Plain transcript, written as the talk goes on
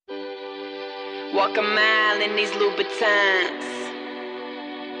Walk a mile in these Louboutins,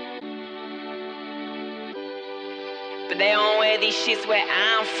 but they don't wear these shits where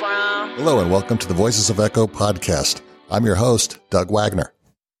I'm from. Hello and welcome to the Voices of Echo podcast. I'm your host, Doug Wagner.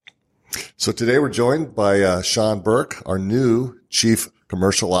 So today we're joined by Sean Burke, our new Chief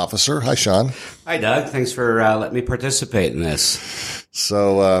Commercial Officer. Hi, Sean. Hi, Doug. Thanks for letting me participate in this.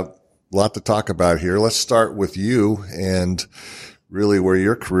 So a lot to talk about here. Let's start with you and really where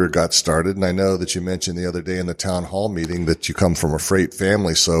your career got started. And I know that you mentioned the other day in the town hall meeting that you come from a freight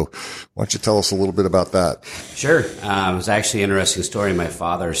family. So why don't you tell us a little bit about that? Sure. It was actually an interesting story. My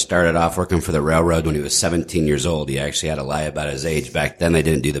father started off working for the railroad when he was 17 years old. He actually had to lie about his age. Back then, they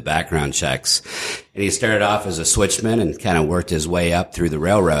didn't do the background checks. And he started off as a switchman and kind of worked his way up through the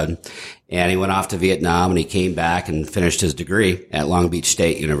railroad. And he went off to Vietnam and he came back and finished his degree at Long Beach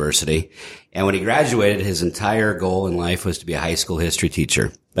State University. And when he graduated, his entire goal in life was to be a high school history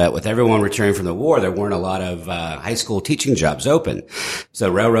teacher. But with everyone returning from the war, there weren't a lot of high school teaching jobs open.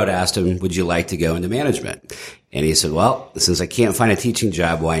 So Railroad asked him, would you like to go into management? And he said, well, since I can't find a teaching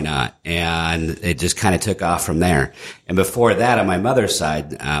job, why not? And it just kind of took off from there. And before that, on my mother's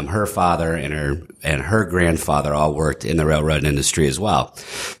side, her father and her grandfather all worked in the railroad industry as well.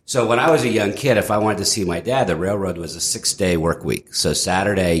 So when I was a young kid, if I wanted to see my dad, the railroad was a 6-day work week. So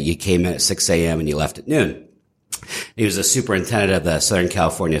Saturday, you came in at 6 a.m. and you left at noon. He was the superintendent of the Southern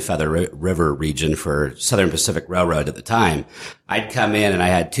California Feather River region for Southern Pacific Railroad at the time. I'd come in and I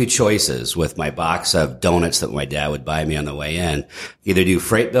had two choices with my box of donuts that my dad would buy me on the way in. Either do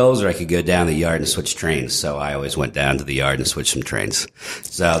freight bills or I could go down the yard and switch trains. So I always went down to the yard and switched some trains.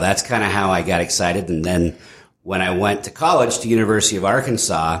 So that's kind of how I got excited. And then when I went to college, to University of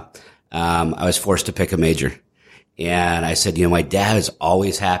Arkansas, I was forced to pick a major. And I said, my dad is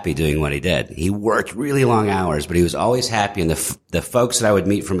always happy doing what he did. He worked really long hours, but he was always happy. And the folks that I would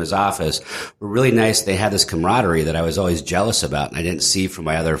meet from his office were really nice. They had this camaraderie that I was always jealous about and I didn't see from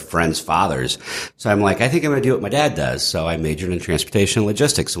my other friends' fathers. So I'm like, I think I'm going to do what my dad does. So I majored in transportation and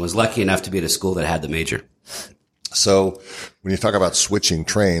logistics and was lucky enough to be at a school that had the major. So when you talk about switching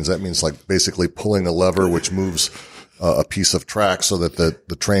trains, that means like basically pulling a lever which moves a piece of track so that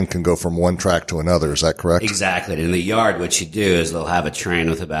the train can go from one track to another. Is that correct? Exactly. In the yard, what you do is they'll have a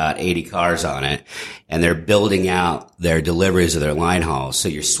train with about 80 cars on it, and they're building out their deliveries of their line hauls. So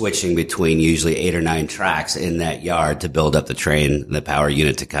you're switching between usually 8 or 9 tracks in that yard to build up the train, the power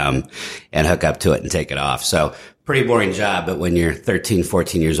unit to come and hook up to it and take it off. So pretty boring job, but when you're 13,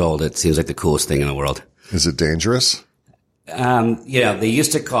 14 years old, it seems like the coolest thing in the world. Is it dangerous? They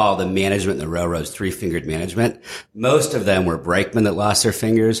used to call the management in the railroads three-fingered management. Most of them were brakemen that lost their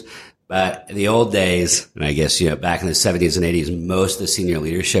fingers. But in the old days, and I guess, back in the 70s and 80s, most of the senior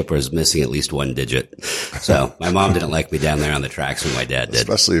leadership was missing at least one digit. So my mom didn't like me down there on the tracks when my dad did.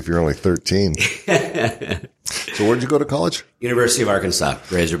 Especially if you're only 13. So where'd you go to college? University of Arkansas,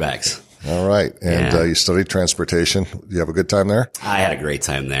 Razorbacks. All right. And you studied transportation. You have a good time there? I had a great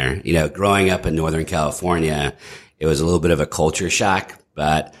time there. Growing up in Northern California, it was a little bit of a culture shock,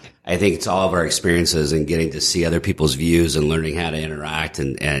 but I think it's all of our experiences and getting to see other people's views and learning how to interact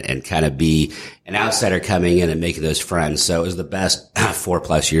and kind of be an outsider coming in and making those friends. So it was the best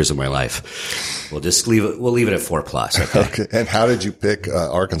 4+ years of my life. We'll leave it at 4+. Okay. And how did you pick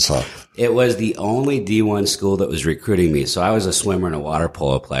Arkansas? It was the only D1 school that was recruiting me. So I was a swimmer and a water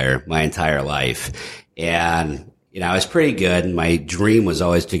polo player my entire life. And I was pretty good. My dream was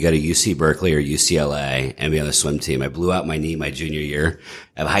always to go to UC Berkeley or UCLA and be on the swim team. I blew out my knee my junior year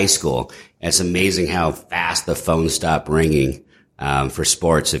of high school. And it's amazing how fast the phone stopped ringing for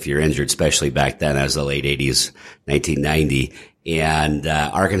sports if you're injured, especially back then. That was the late 80s, 1990. And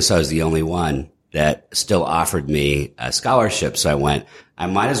Arkansas was the only one that still offered me a scholarship. So I went, I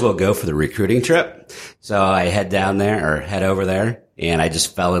might as well go for the recruiting trip. So I head over there. And I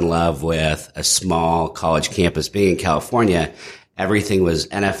just fell in love with a small college campus. Being in California, everything was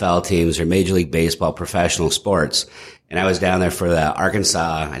NFL teams or Major League Baseball, professional sports. And I was down there for the I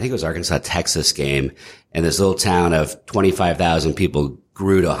think it was Arkansas-Texas game. And this little town of 25,000 people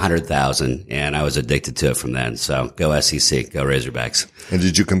grew to 100,000. And I was addicted to it from then. So go SEC, go Razorbacks. And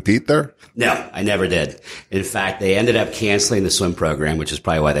did you compete there? No, I never did. In fact, they ended up canceling the swim program, which is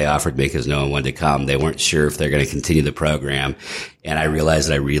probably why they offered me, because no one wanted to come. They weren't sure if they're going to continue the program. And I realized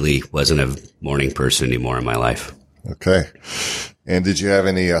that I really wasn't a morning person anymore in my life. Okay. And did you have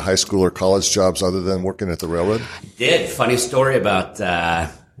any high school or college jobs other than working at the railroad? Did. Funny story about, I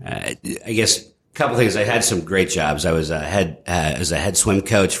guess Couple things. I had some great jobs. I was as a head swim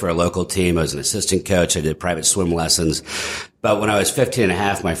coach for a local team. I was an assistant coach. I did private swim lessons. But when I was 15 and a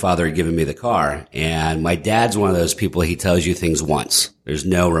half, my father had given me the car. And my dad's one of those people, he tells you things once. There's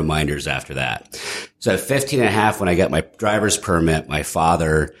no reminders after that. So at 15 and a half, when I got my driver's permit, my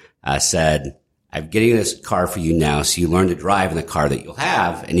father said, I'm getting this car for you now so you learn to drive in the car that you'll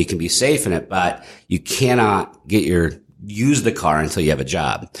have and you can be safe in it, but you cannot use the car until you have a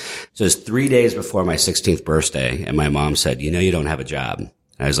job. So it's 3 days before my 16th birthday, and my mom said, you don't have a job. And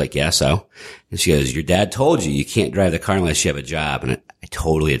I was like, yeah, so? And she goes, your dad told you can't drive the car unless you have a job. And I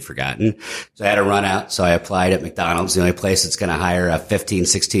totally had forgotten. So I had to run out. So I applied at McDonald's, the only place that's going to hire a 15,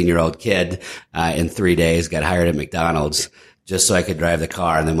 16-year-old kid in 3 days, got hired at McDonald's just so I could drive the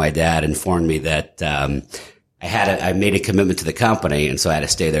car. And then my dad informed me that I made a commitment to the company, and so I had to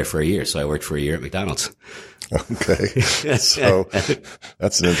stay there for a year. So I worked for a year at McDonald's. Okay. So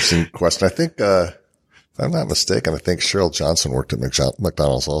that's an interesting question. I think, if I'm not mistaken, I think Cheryl Johnson worked at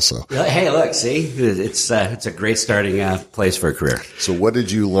McDonald's also. Hey, look, see, it's a great starting place for a career. So what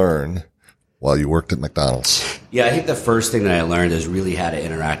did you learn while you worked at McDonald's? Yeah, I think the first thing that I learned is really how to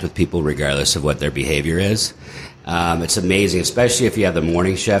interact with people regardless of what their behavior is. It's amazing, especially if you have the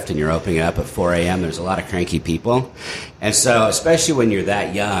morning shift and you're opening it up at 4 a.m. There's a lot of cranky people. And so, especially when you're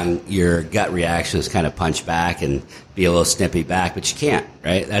that young, your gut reaction is kind of punch back and be a little snippy back, but you can't,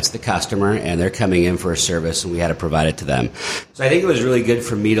 right? That's the customer, and they're coming in for a service, and we had to provide it to them. So I think it was really good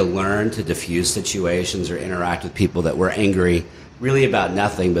for me to learn to diffuse situations or interact with people that were angry really about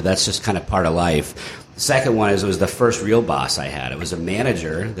nothing, but that's just kind of part of life. The second one is it was the first real boss I had. It was a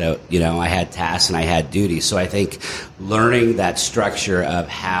manager that, I had tasks and I had duties. So I think learning that structure of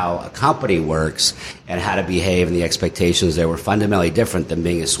how a company works and how to behave and the expectations there were fundamentally different than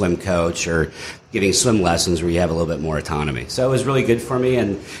being a swim coach or giving swim lessons where you have a little bit more autonomy. So it was really good for me.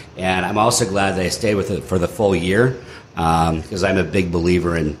 And I'm also glad that I stayed with it for the full year. Because I'm a big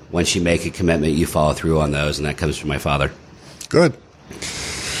believer in once you make a commitment, you follow through on those. And that comes from my father. Good.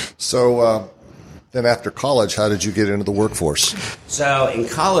 So, then after college, how did you get into the workforce? So in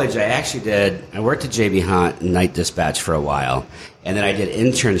college, I worked at J.B. Hunt night dispatch for a while, and then I did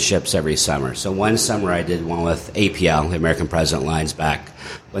internships every summer. So one summer I did one with APL, the American President Lines, back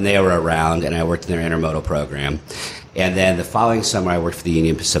when they were around, and I worked in their intermodal program. And then the following summer I worked for the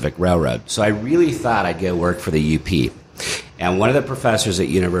Union Pacific Railroad. So I really thought I'd go work for the UP. And one of the professors at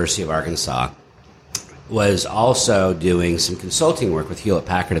University of Arkansas was also doing some consulting work with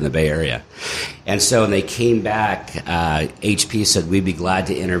Hewlett-Packard in the Bay Area. And so when they came back, HP said, we'd be glad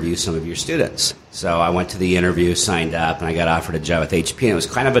to interview some of your students. So I went to the interview, signed up, and I got offered a job with HP. And it was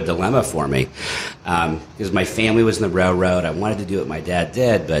kind of a dilemma for me because my family was in the railroad. I wanted to do what my dad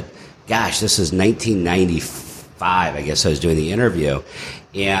did, but gosh, this is 1995, I guess I was doing the interview.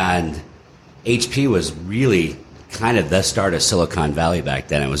 And HP was really kind of the start of Silicon Valley back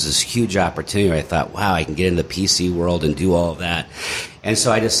then. It was this huge opportunity where I thought, wow, I can get into the PC world and do all of that. And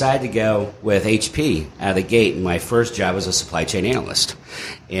so I decided to go with HP out of the gate. And my first job was a supply chain analyst.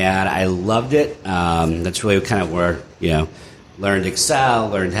 And I loved it. That's really kind of where, learned Excel,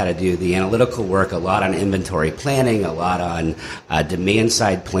 learned how to do the analytical work, a lot on inventory planning, a lot on demand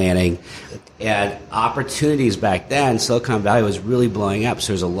side planning. And opportunities back then, Silicon Valley was really blowing up.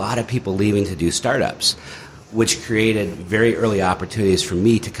 So there's a lot of people leaving to do startups, which created very early opportunities for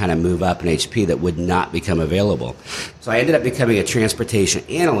me to kind of move up in HP that would not become available. So I ended up becoming a transportation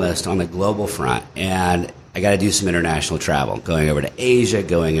analyst on the global front, and I got to do some international travel, going over to Asia,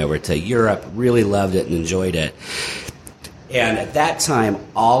 going over to Europe, really loved it and enjoyed it. And at that time,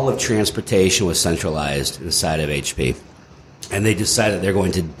 all of transportation was centralized inside of HP, and they decided they're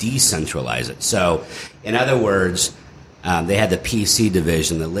going to decentralize it. So, in other words, they had the PC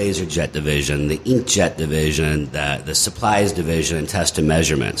division, the LaserJet division, the inkjet division, the supplies division, and test and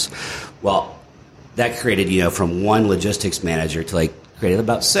measurements. Well, that created, from one logistics manager to created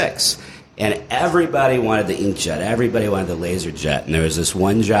about 6. And everybody wanted the inkjet. Everybody wanted the LaserJet. And there was this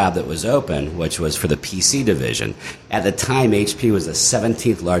one job that was open, which was for the PC division. At the time, HP was the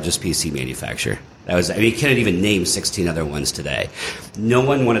 17th largest PC manufacturer. You couldn't even name 16 other ones today. No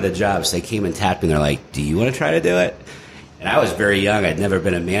one wanted the job, so they came and tapped me, and they're like, do you want to try to do it? And I was very young. I'd never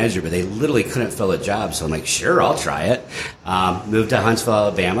been a manager, but they literally couldn't fill a job. So I'm like, sure, I'll try it. Moved to Huntsville,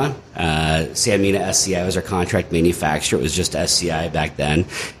 Alabama. Sanmina SCI was our contract manufacturer. It was just SCI back then.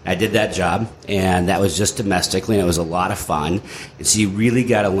 I did that job, and that was just domestically, and it was a lot of fun. And so you really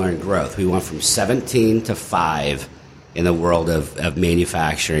got to learn growth. We went from 17 to 5 in the world of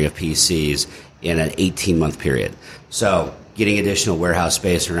manufacturing of PCs in an 18-month period. So getting additional warehouse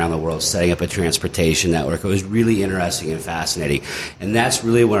space around the world, setting up a transportation network. It was really interesting and fascinating. And that's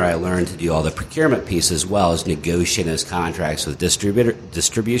really where I learned to do all the procurement piece as well as negotiating those contracts with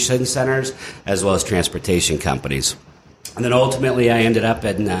distribution centers as well as transportation companies. And then ultimately I ended up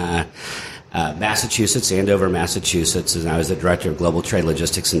in Massachusetts, Andover, Massachusetts, and I was the director of global trade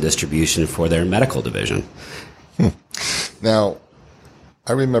logistics and distribution for their medical division. Now,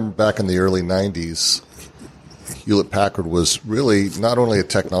 I remember back in the early 90s, Hewlett-Packard was really not only a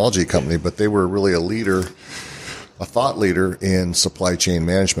technology company, but they were really a thought leader in supply chain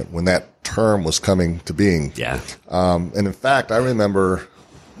management when that term was coming to being. Yeah. And in fact, I remember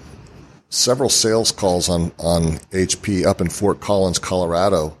several sales calls on HP up in Fort Collins,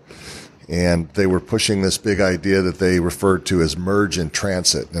 Colorado, and they were pushing this big idea that they referred to as merge in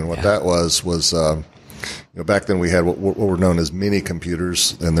transit. And what that was back then we had what were known as mini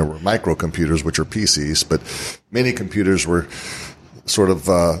computers, and there were microcomputers, which are PCs, but mini computers were sort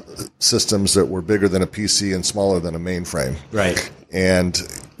of systems that were bigger than a PC and smaller than a mainframe. Right. And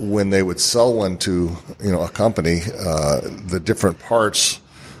when they would sell one to a company, the different parts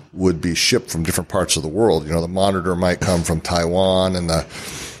would be shipped from different parts of the world. The monitor might come from Taiwan, and the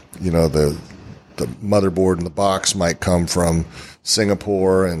motherboard in the box might come from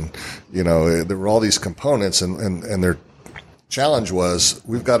Singapore, and there were all these components, and their challenge was,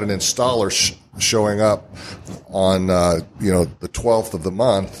 we've got an installer showing up on the 12th of the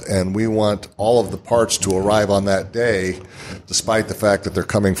month, and we want all of the parts to arrive on that day, despite the fact that they're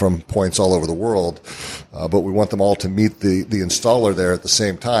coming from points all over the world. But we want them all to meet the installer there at the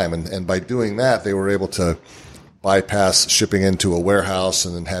same time, and by doing that, they were able to bypass shipping into a warehouse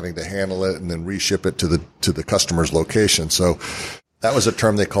and then having to handle it and then reship it to the customer's location. So that was a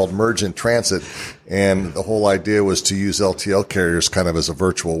term they called merge in transit, and the whole idea was to use LTL carriers kind of as a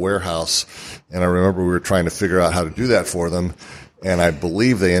virtual warehouse. And I remember we were trying to figure out how to do that for them, and I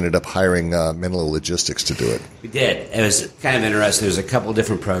believe they ended up hiring Menlo Logistics to do it. We did. It was kind of interesting. There's a couple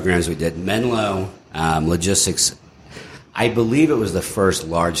different programs we did. Menlo Logistics, I believe it was the first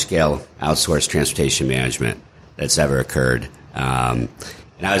large-scale outsourced transportation management that's ever occurred. And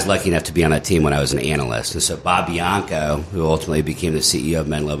I was lucky enough to be on that team when I was an analyst. And so Bob Bianco, who ultimately became the CEO of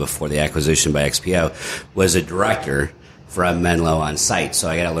Menlo before the acquisition by XPO, was a director from Menlo on site. So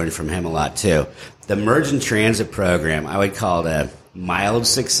I got to learn from him a lot too. The Merge in Transit program, I would call it a mild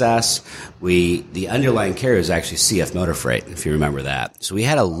success. The underlying carrier was actually CF Motor Freight, if you remember that. So we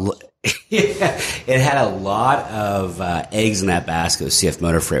had it had a lot of eggs in that basket with CF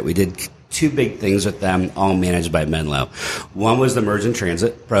Motor Freight. We did two big things with them, all managed by Menlo. One was the Merge in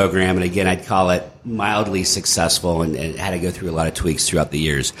Transit program, and again, I'd call it mildly successful, and it had to go through a lot of tweaks throughout the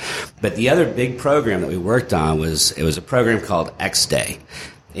years. But the other big program that we worked on was a program called X-Day.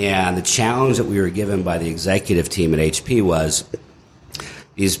 And the challenge that we were given by the executive team at HP was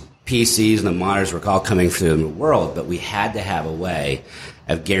these PCs and the monitors were all coming through the world, but we had to have a way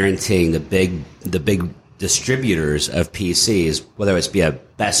of guaranteeing the big distributors of PCs, whether it's be a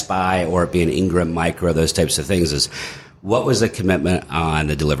Best Buy or it be an Ingram Micro, those types of things, is what was the commitment on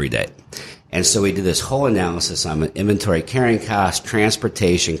the delivery date? And so we did this whole analysis on inventory carrying costs,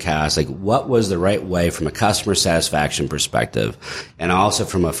 transportation costs, like what was the right way from a customer satisfaction perspective and also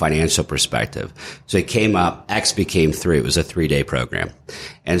from a financial perspective. So it came up, X became 3. It was a 3-day program.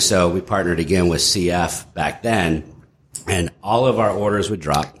 And so we partnered again with CF back then, and all of our orders would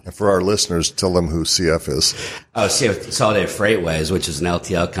drop. And for our listeners, tell them who CF is. Oh, CF, Consolidated Freightways, which is an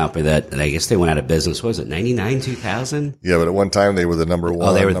LTL company that I guess they went out of business. What was it, 99, 2000? Yeah, but at one time they were the number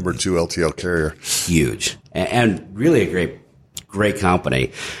one, number 2 LTL carrier. Huge. And really a great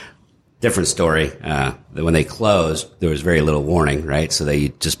company. Different story. When they closed, there was very little warning, right? So they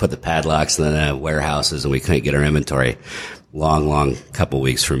just put the padlocks in the warehouses and we couldn't get our inventory. Long couple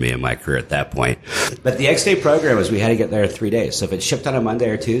weeks for me in my career at that point. But the X-Day program was we had to get there in 3 days. So if it shipped on a Monday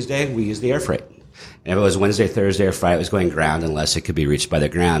or Tuesday, we used the air freight. And if it was Wednesday, Thursday, or Friday, it was going ground unless it could be reached by the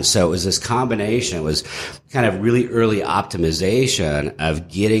ground. So it was this combination. It was kind of really early optimization of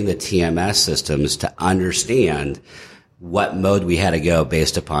getting the TMS systems to understand what mode we had to go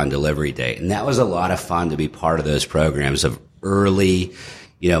based upon delivery date. And that was a lot of fun to be part of those programs of early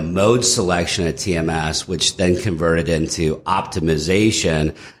mode selection at TMS, which then converted into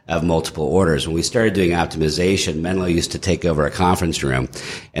optimization of multiple orders. When we started doing optimization, Menlo used to take over a conference room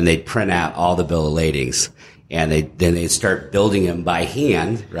and they'd print out all the bill of ladings and they'd start building them by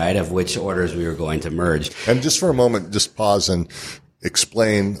hand, right, of which orders we were going to merge. And just for a moment, just pause and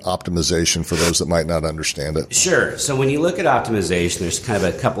explain optimization for those that might not understand it. Sure. So when you look at optimization, there's kind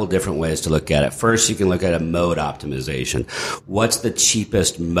of a couple different ways to look at it. First, you can look at a mode optimization. What's the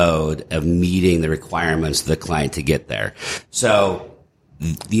cheapest mode of meeting the requirements of the client to get there? So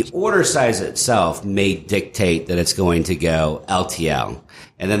the order size itself may dictate that it's going to go LTL.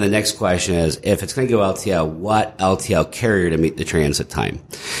 And then the next question is, if it's going to go LTL, what LTL carrier to meet the transit time?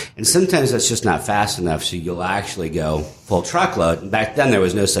 And sometimes that's just not fast enough, so you'll actually go full truckload. Back then, there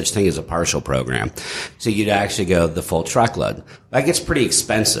was no such thing as a partial program. So you'd actually go the full truckload. That gets pretty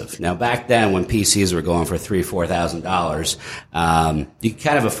expensive. Now, back then, when PCs were going for $3,000, $4,000, you could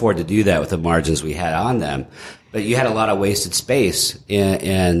kind of afford to do that with the margins we had on them. But you had a lot of wasted space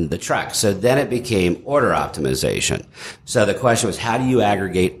in the truck. So then it became order optimization. So the question was, how do you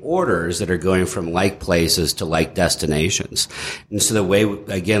aggregate orders that are going from like places to like destinations? And so the way,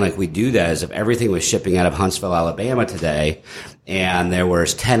 again, like we do that is if everything was shipping out of Huntsville, Alabama today, and there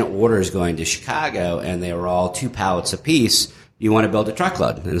was 10 orders going to Chicago, and they were all 2 pallets apiece, you want to build a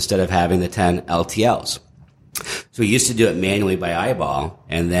truckload instead of having the 10 LTLs. So we used to do it manually by eyeball,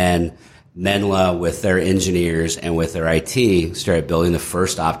 and then Menla, with their engineers and with their IT, started building the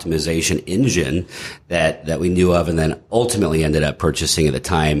first optimization engine that we knew of, and then ultimately ended up purchasing at the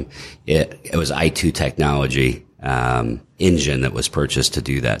time. It was i2 technology engine that was purchased to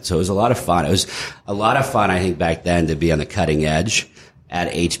do that. So it was a lot of fun. It was a lot of fun, I think, back then to be on the cutting edge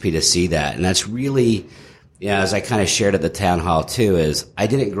at HP to see that. And that's really, as I kind of shared at the town hall too, is I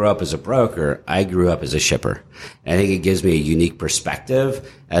didn't grow up as a broker. I grew up as a shipper. And I think it gives me a unique perspective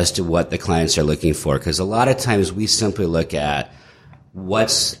as to what the clients are looking for. Because a lot of times we simply look at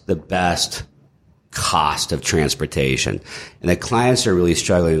what's the best cost of transportation. And the clients are really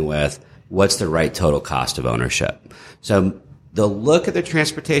struggling with what's the right total cost of ownership. So they'll look at their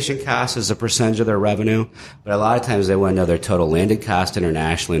transportation costs as a percentage of their revenue, but a lot of times they want to know their total landed cost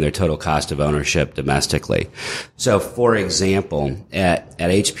internationally and their total cost of ownership domestically. So, for example, at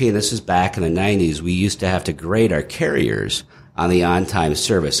HP, and this is back in the 90s, we used to have to grade our carriers on the on-time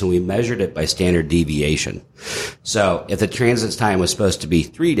service, and we measured it by standard deviation. So if the transit time was supposed to be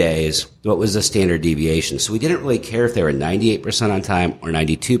 3 days, what was the standard deviation? So we didn't really care if they were 98% on time or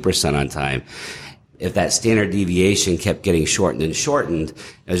 92% on time. If that standard deviation kept getting shortened and shortened,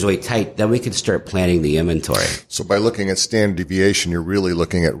 it was really tight, then we could start planning the inventory. So by looking at standard deviation, you're really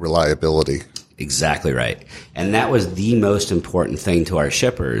looking at reliability. Exactly right. And that was the most important thing to our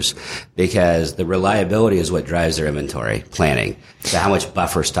shippers, because the reliability is what drives their inventory planning. So how much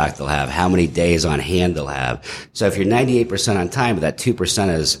buffer stock they'll have, how many days on hand they'll have. So if you're 98% on time, but that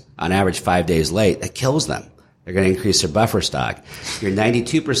 2% is on average 5 days late, that kills them. They're going to increase their buffer stock. If you're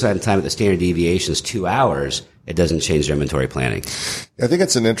 92% of the time, but the standard deviation is 2 hours, it doesn't change their inventory planning. I think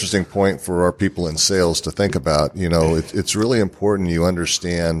it's an interesting point for our people in sales to think about. It's really important you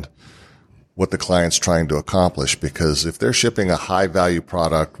understand what the client's trying to accomplish, because if they're shipping a high value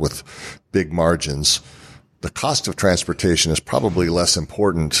product with big margins, the cost of transportation is probably less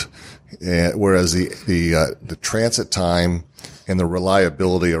important, whereas the transit time and the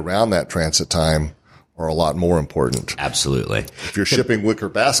reliability around that transit time are a lot more important. Absolutely. If you're shipping wicker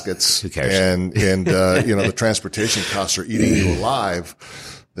baskets, who cares? And the transportation costs are eating you alive,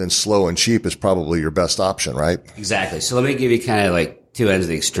 then slow and cheap is probably your best option, right? Exactly. So let me give you kind of like two ends of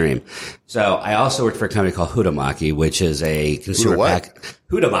the extreme. So I also worked for a company called Huhtamaki, which is a consumer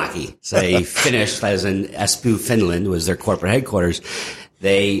Huhtamaki. It's a Finnish, as in Espoo, Finland, was their corporate headquarters.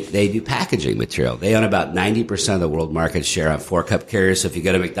 They do packaging material. They own about 90% of the world market share on 4-cup carriers. So if you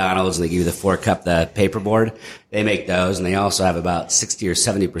go to McDonald's and they give you the 4-cup, the paperboard, they make those. And they also have about 60 or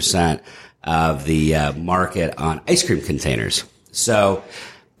 70% of the market on ice cream containers. So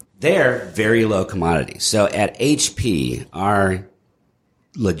they're very low commodities. So at HP, our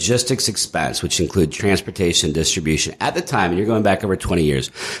logistics expense, which include transportation and distribution, at the time, and you're going back over 20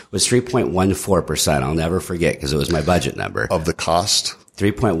 years, was 3.14%. I'll never forget, because it was my budget number. Of the cost?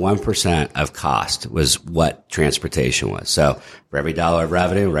 3.1% of cost was what transportation was. So for every dollar of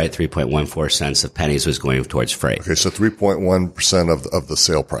revenue, right, 3.14 cents of pennies was going towards freight. Okay, so 3.1% of the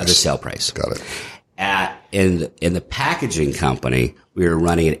sale price. Of the sale price. Got it. In the packaging company, we were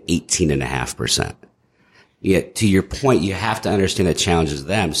running at 18.5%. Yet, to your point, you have to understand the challenges of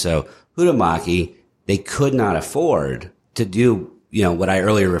them. So Huhtamaki, they could not afford to do, what I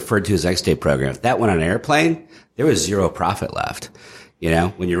earlier referred to as X-Day program. If that went on an airplane, there was zero profit left.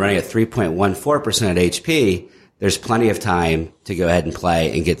 When you're running at 3.14% at HP, there's plenty of time to go ahead and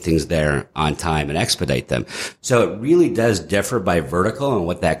play and get things there on time and expedite them. So it really does differ by vertical and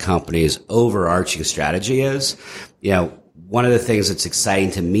what that company's overarching strategy is. one of the things that's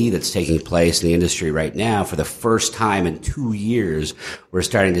exciting to me that's taking place in the industry right now, for the first time in 2 years, we're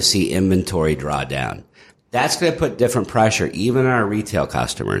starting to see inventory draw down. That's going to put different pressure even on our retail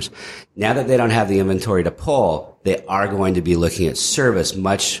customers. Now that they don't have the inventory to pull, they are going to be looking at service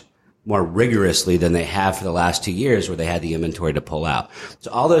much more rigorously than they have for the last 2 years where they had the inventory to pull out.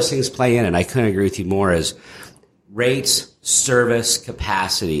 So all those things play in, and I couldn't agree with you more, is rates, service,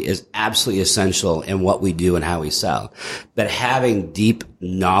 capacity is absolutely essential in what we do and how we sell. But having deep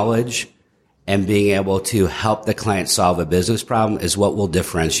knowledge and being able to help the client solve a business problem is what will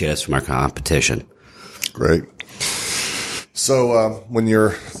differentiate us from our competition. Great. So when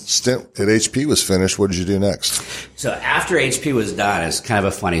your stint at HP was finished, what did you do next? So after HP was done, it's kind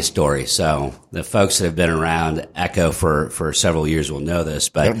of a funny story. So the folks that have been around Echo for several years will know this.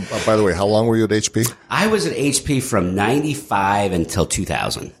 But by the way, how long were you at HP? I was at HP from 95 until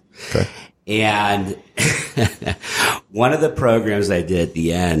 2000. Okay. And one of the programs I did at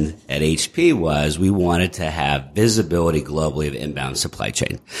the end at HP was we wanted to have visibility globally of inbound supply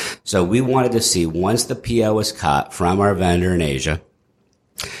chain. So we wanted to see, once the PO was cut from our vendor in Asia,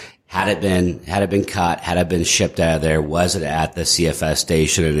 had it been cut, had it been shipped out of there, was it at the CFS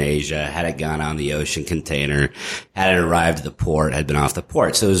station in Asia, had it gone on the ocean container, had it arrived at the port, had been off the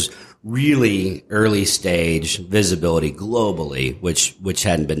port. So it was really early stage visibility globally, which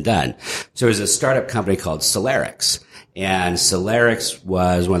hadn't been done. So there was a startup company called Celerix, and Celerix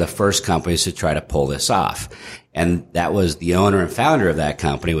was one of the first companies to try to pull this off. And that was the owner and founder of that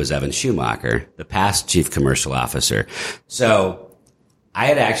company was Evan Schumacher, the past chief commercial officer. So I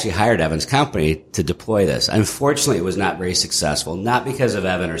had actually hired Evan's company to deploy this. Unfortunately, it was not very successful, not because of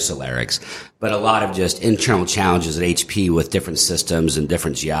Evan or Celerix, but a lot of just internal challenges at HP with different systems and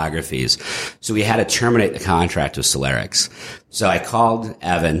different geographies. So we had to terminate the contract with Celerix. So I called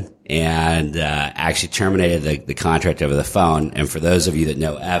Evan and actually terminated the contract over the phone. And for those of you that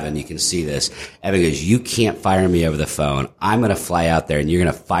know Evan, you can see this. Evan goes, "You can't fire me over the phone. I'm going to fly out there and you're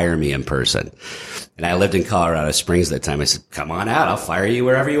going to fire me in person." And I lived in Colorado Springs at that time. I said, "Come on out. I'll fire you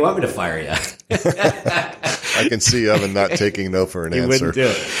wherever you want me to fire you." I can see Evan not taking no for an answer. He wouldn't do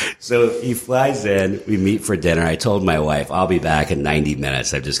it. So he flies in. We meet for dinner. I told my wife, I'll be back in 90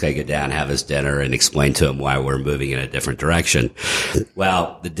 minutes. I've just got to get down, have his dinner, and explain to him why we're moving in a different direction.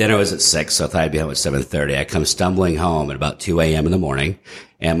 Well, the dinner was at 6, so I thought I'd be home at 7:30. I come stumbling home at about 2 a.m. in the morning,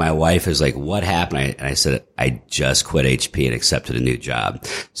 and my wife is like, "What happened?" And I said, "I just quit HP and accepted a new job."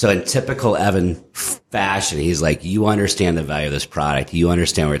 So in typical Evan fashion, he's like, "You understand the value of this product. You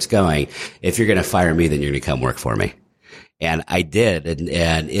understand where it's going. If you're going to fire me, then you're going to come work for me." And I did.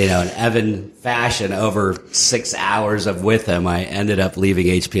 And, you know, in Evan fashion, over 6 hours with him, I ended up leaving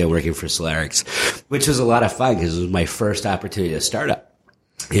HP and working for Celerix, which was a lot of fun because it was my first opportunity to start up.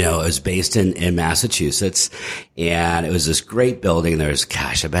 You know, it was based in Massachusetts, and it was this great building. There was,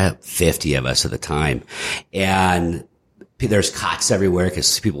 about 50 of us at the time. And there's cots everywhere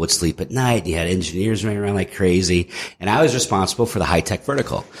because people would sleep at night. You had engineers running around like crazy. And I was responsible for the high-tech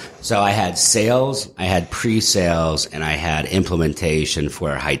vertical. So I had sales, I had pre-sales, and I had implementation for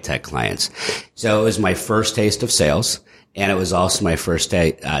our high-tech clients. So it was my first taste of sales. And it was also my first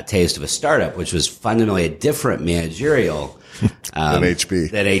taste of a startup, which was fundamentally a different managerial than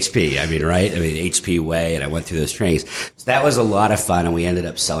HP. Than HP. I mean, right? I mean, HP way, and I went through those trainings. So that was a lot of fun, and we ended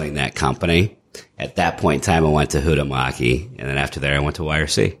up selling that company. At that point in time, I went to Huhtamaki, and then after that, I went to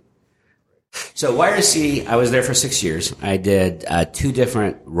YRC. So YRC, I was there for 6 years. I did 2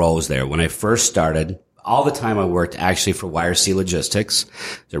 different roles there. When I first started, all the time I worked actually for YRC Logistics.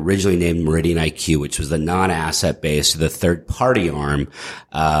 It's originally named Meridian IQ, which was the non-asset based, the third-party arm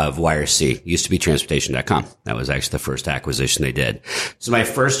of YRC. It used to be Transportation.com. That was actually the first acquisition they did. So my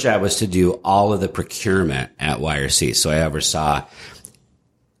first job was to do all of the procurement at YRC. So I oversaw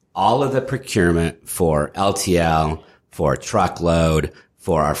all of the procurement for LTL, for truckload,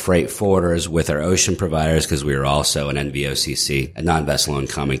 for our freight forwarders with our ocean providers, because we were also an NVOCC, a non-vessel owned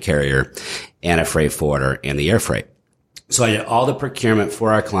common carrier, and a freight forwarder and the air freight. So I did all the procurement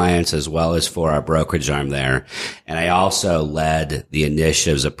for our clients as well as for our brokerage arm there. And I also led the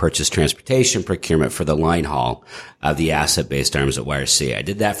initiatives of purchase transportation procurement for the line haul of the asset-based arms at YRC. I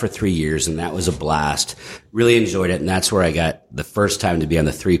did that for 3 years, and that was a blast. Really enjoyed it, and that's where I got the first time to be on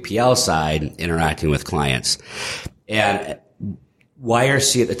the 3PL side interacting with clients. And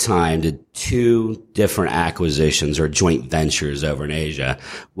YRC at the time did 2 different acquisitions or joint ventures over in Asia.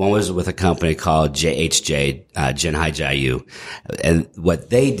 One was with a company called JHJ, Jinhai Jiayu. And what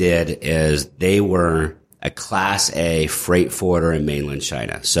they did is they were a Class A freight forwarder in mainland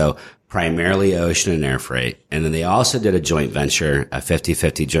China. So primarily ocean and air freight. And then they also did a joint venture, a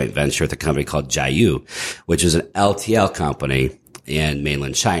 50-50 joint venture with a company called Jiayu, which is an LTL company in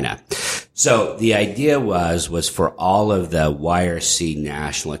mainland China. So the idea was for all of the YRC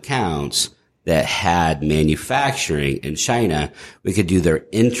national accounts that had manufacturing in China, we could do their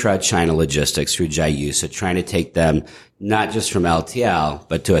intra-China logistics through Jiayu. So trying to take them not just from LTL,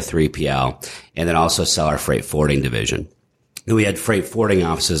 but to a 3PL, and then also sell our freight forwarding division. And we had freight forwarding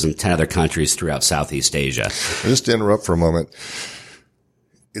offices in 10 other countries throughout Southeast Asia. Just to interrupt for a moment.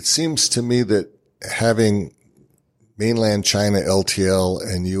 It seems to me that having mainland China LTL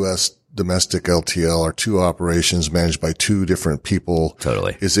and U.S. domestic LTL are two operations managed by two different people.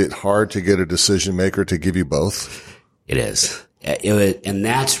 Totally. Is it hard to get a decision maker to give you both? It is. And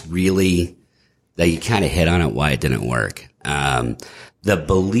that's really that you kind of hit on it why it didn't work. The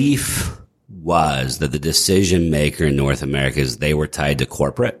belief was that the decision maker in North America, is they were tied to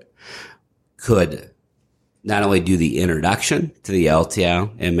corporate, could not only do the introduction to the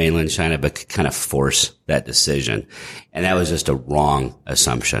LTL in mainland China, but could kind of force that decision. And that was just a wrong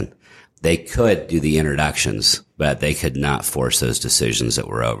assumption. They could do the introductions, but they could not force those decisions that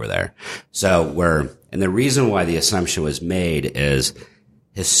were over there. And the reason why the assumption was made is,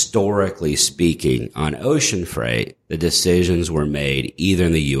 historically speaking, on ocean freight, the decisions were made either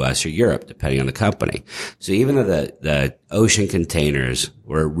in the U.S. or Europe, depending on the company. So even though the ocean containers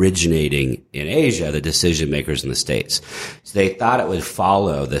were originating in Asia, the decision makers in the States. So they thought it would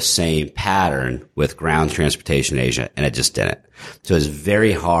follow the same pattern with ground transportation in Asia, and it just didn't. So it was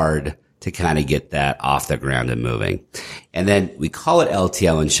very hard to kind of get that off the ground and moving. And then we call it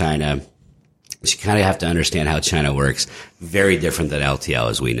LTL in China. You kind of have to understand how China works. Very different than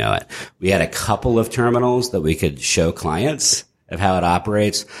LTL as we know it. We had a couple of terminals that we could show clients of how it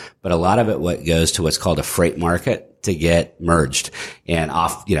operates, but a lot of it goes to what's called a freight market to get merged and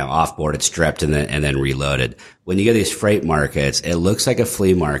offboarded, stripped, and then reloaded. When you go to these freight markets, it looks like a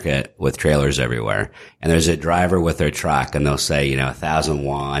flea market with trailers everywhere. And there's a driver with their truck, and they'll say, 1,000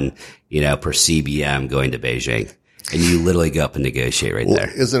 yuan, per CBM going to Beijing. And you literally go up and negotiate right there.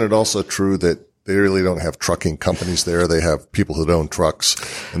 Isn't it also true that they really don't have trucking companies there? They have people that own trucks,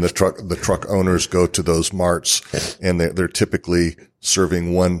 and the truck owners go to those marts, and they're typically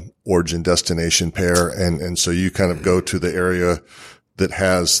serving one origin destination pair. And so you kind of go to the area that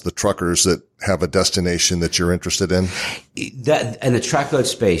has the truckers that have a destination that you're interested in. In the truckload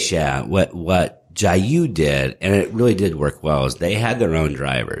space, yeah. What Jiayu did, and it really did work well, is they had their own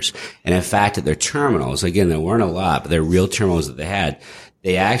drivers. And in fact, at their terminals, again, there weren't a lot, but they're real terminals that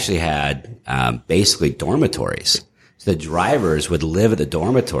they actually had basically dormitories. So the drivers would live at the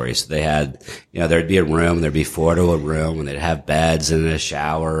dormitories. So they had, there'd be a room, there'd be 4 to a room, and they'd have beds and a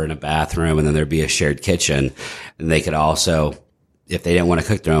shower and a bathroom, and then there'd be a shared kitchen. And they could also, if they didn't want to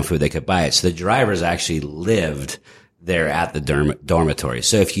cook their own food, they could buy it. So the drivers actually lived there at the dormitory.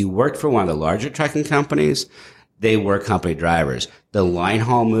 So if you worked for one of the larger trucking companies, they were company drivers. The line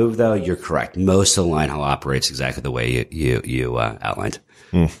haul move, though, you're correct. Most of the line haul operates exactly the way you outlined.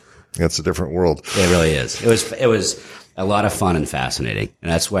 That's a different world. It really is. It was a lot of fun and fascinating,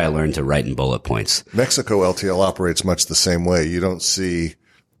 and that's why I learned to write in bullet points. Mexico LTL operates much the same way. You don't see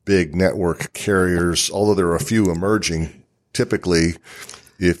big network carriers, although there are a few emerging. Typically,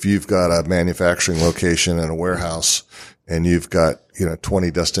 if you've got a manufacturing location and a warehouse, and you've got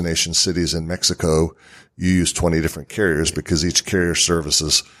 20 destination cities in Mexico, you use 20 different carriers because each carrier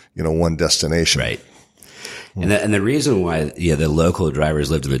services one destination. Right. And the reason why the local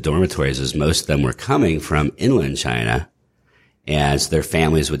drivers lived in the dormitories is most of them were coming from inland China, and so their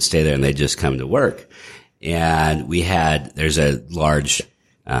families would stay there and they'd just come to work. And there's a large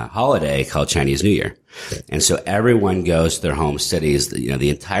holiday called Chinese New Year. And so everyone goes to their home cities. The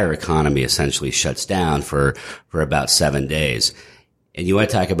entire economy essentially shuts down for about 7 days. And you want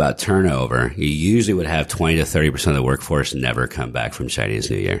to talk about turnover. You usually would have 20 to 30% of the workforce never come back from Chinese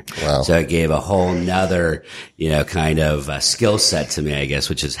New Year. Wow. So it gave a whole nother, kind of skill set to me, I guess,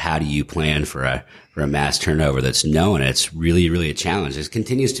 which is how do you plan for a mass turnover that's known? It's really, really a challenge. It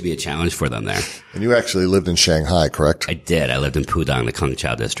continues to be a challenge for them there. And you actually lived in Shanghai, correct? I did. I lived in Pudong, the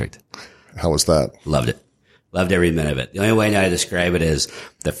Kongqiao district. How was that? Loved it. Loved every minute of it. The only way I describe it is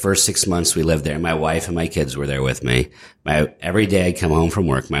the first 6 months we lived there, my wife and my kids were there with me. Every day I'd come home from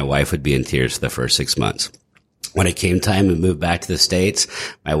work, my wife would be in tears for the first 6 months. When it came time to move back to the States,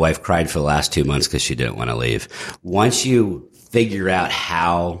 my wife cried for the last 2 months because she didn't want to leave. Once you figure out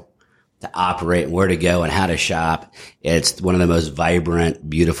how to operate and where to go and how to shop, it's one of the most vibrant,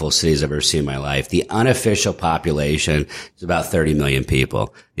 beautiful cities I've ever seen in my life. The unofficial population is about 30 million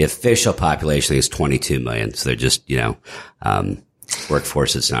people. The official population is 22 million. So they're just,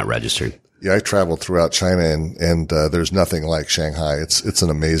 workforce that's not registered. Yeah, I traveled throughout China, and there's nothing like Shanghai. It's an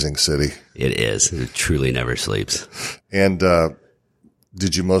amazing city. It is. It truly never sleeps. And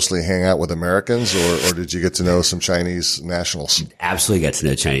did you mostly hang out with Americans, or did you get to know some Chinese nationals? Absolutely get to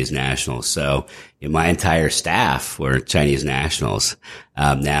know Chinese nationals. So my entire staff were Chinese nationals.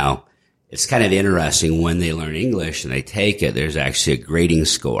 Now, it's kind of interesting when they learn English and they take it, there's actually a grading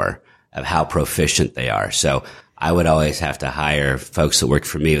score of how proficient they are. So I would always have to hire folks that worked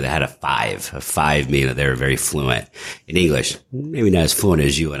for me that had a 5. A 5 meaning that they were very fluent in English. Maybe not as fluent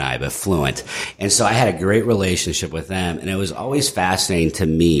as you and I, but fluent. And so I had a great relationship with them. And it was always fascinating to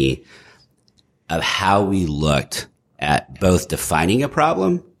me of how we looked at both defining a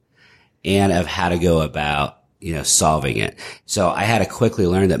problem and of how to go about solving it. So I had to quickly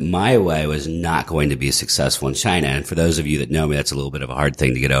learn that my way was not going to be successful in China. And for those of you that know me, that's a little bit of a hard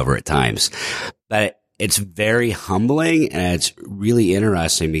thing to get over at times. But it's very humbling and it's really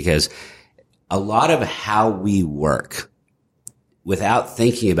interesting because a lot of how we work without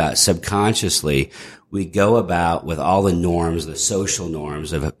thinking about it subconsciously, we go about with all the norms, the social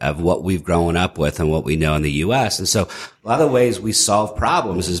norms of what we've grown up with and what we know in the U.S. And so a lot of the ways we solve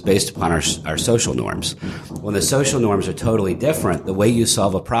problems is based upon our social norms. When the social norms are totally different, the way you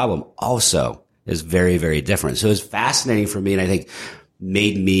solve a problem also is very, very different. So it's fascinating for me, and I think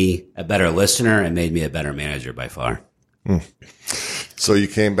made me a better listener and made me a better manager by far. So you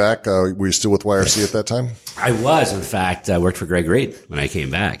came back. Were you still with YRC at that time? I was. In fact, I worked for Greg Reed when I came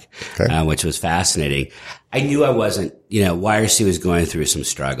back, which was fascinating. I knew I wasn't, YRC was going through some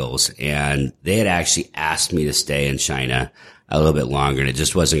struggles, and they had actually asked me to stay in China a little bit longer, and it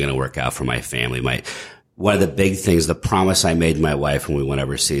just wasn't going to work out for my family. One of the big things, the promise I made my wife when we went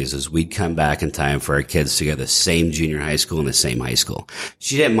overseas is we'd come back in time for our kids to go to the same junior high school and the same high school.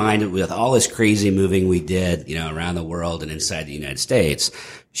 She didn't mind it with all this crazy moving we did, around the world and inside the United States.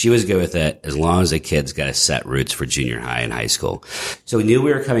 She was good with it as long as the kids got to set roots for junior high and high school. So we knew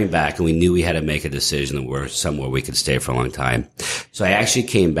we were coming back and we knew we had to make a decision that we're somewhere we could stay for a long time. So I actually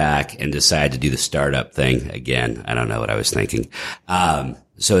came back and decided to do the startup thing again. I don't know what I was thinking.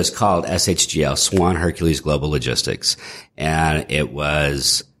 So it's called SHGL, Swan Hercules Global Logistics. And it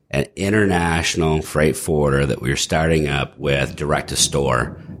was an international freight forwarder that we were starting up with direct to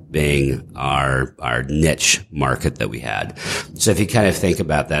store being our niche market that we had. So if you kind of think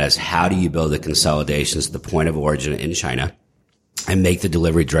about that as how do you build the consolidations at the point of origin in China and make the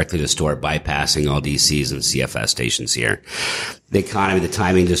delivery directly to store, bypassing all DCs and CFS stations here. The economy, the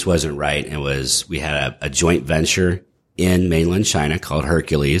timing just wasn't right. We had a joint venture in mainland China called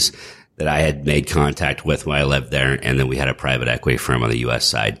Hercules that I had made contact with when I lived there. And then we had a private equity firm on the U.S.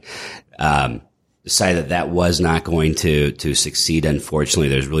 side. Decided that was not going to succeed. Unfortunately,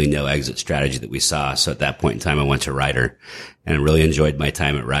 there's really no exit strategy that we saw. So at that point in time, I went to Ryder and really enjoyed my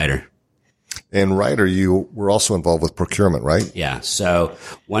time at Ryder. And Ryder, you were also involved with procurement, right? Yeah. So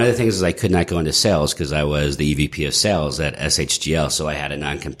one of the things is I could not go into sales because I was the EVP of sales at SHGL. So I had a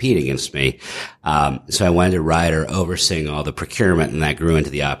non-compete against me. So I went to Ryder overseeing all the procurement, and that grew into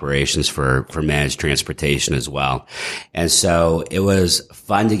the operations for managed transportation as well. And so it was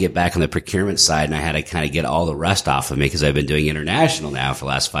fun to get back on the procurement side, and I had to kind of get all the rust off of me because I've been doing international now for the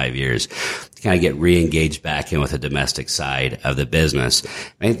last 5 years. Kind of get re-engaged back in with the domestic side of the business.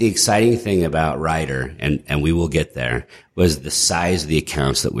 I think the exciting thing about Ryder, and we will get there, was the size of the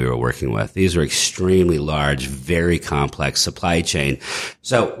accounts that we were working with. These were extremely large, very complex supply chain.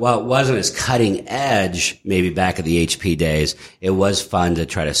 So while it wasn't as cutting edge, maybe back at the HP days, it was fun to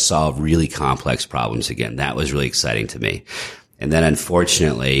try to solve really complex problems again. That was really exciting to me. And then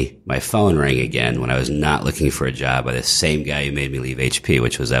unfortunately, my phone rang again when I was not looking for a job by the same guy who made me leave HP,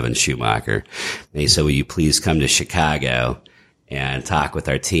 which was Evan Schumacher. And he said, will you please come to Chicago and talk with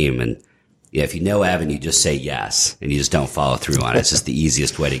our team? And yeah, if you know Evan, you just say yes, and you just don't follow through on it. It's just the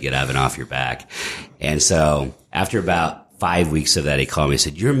easiest way to get Evan off your back. And so after about 5 weeks of that, he called me and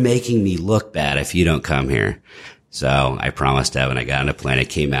said, you're making me look bad if you don't come here. So I promised Evan, I got on a plane, I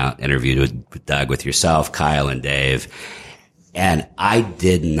came out, interviewed with Doug, with yourself, Kyle, and Dave. And I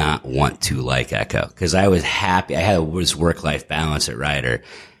did not want to like Echo because I was happy. I had this work-life balance at Ryder.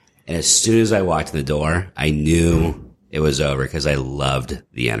 And as soon as I walked in the door, I knew it was over because I loved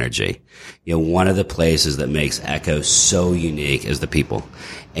the energy. One of the places that makes Echo so unique is the people.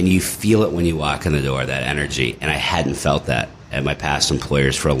 And you feel it when you walk in the door, that energy. And I hadn't felt that at my past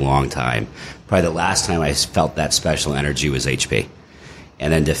employers for a long time. Probably the last time I felt that special energy was HP.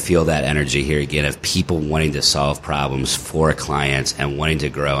 And then to feel that energy here again of people wanting to solve problems for clients and wanting to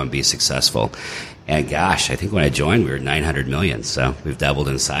grow and be successful. And gosh, I think when I joined, we were 900 million. So we've doubled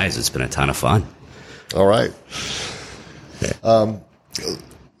in size. It's been a ton of fun. All right.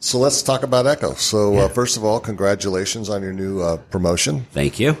 So let's talk about Echo. So first of all, congratulations on your new promotion.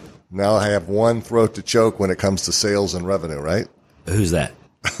 Thank you. Now I have one throat to choke when it comes to sales and revenue, right? Who's that?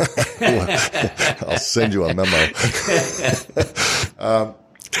 I'll send you a memo.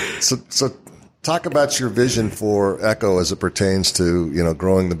 So talk about your vision for Echo as it pertains to,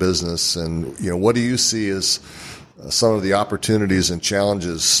 growing the business, and, what do you see as some of the opportunities and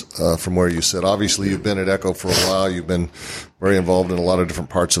challenges from where you sit? Obviously, you've been at Echo for a while. You've been very involved in a lot of different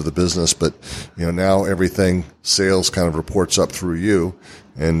parts of the business, but, now everything sales kind of reports up through you.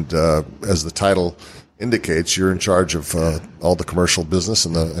 And as the title indicates, you're in charge of all the commercial business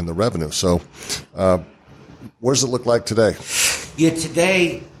and the revenue. So what does it look like today? Yeah,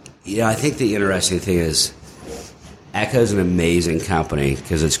 today, I think the interesting thing is Echo is an amazing company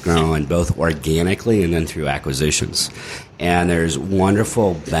because it's growing both organically and then through acquisitions. And there's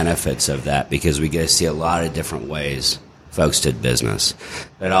wonderful benefits of that because we get to see a lot of different ways folks did business.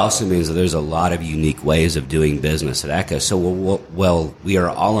 But it also means that there's a lot of unique ways of doing business at Echo. So, we are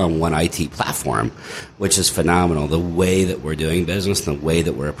all on one IT platform, which is phenomenal. The way that we're doing business, the way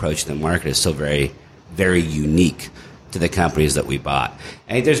that we're approaching the market is still very, very unique to the companies that we bought.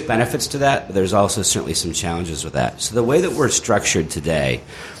 I think there's benefits to that, but there's also certainly some challenges with that. So the way that we're structured today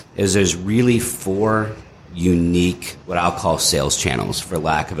is there's really 4 unique, what I'll call sales channels, for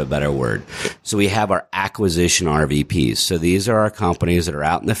lack of a better word. So we have our acquisition RVPs. So these are our companies that are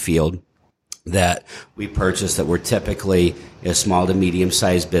out in the field that we purchase that were typically small to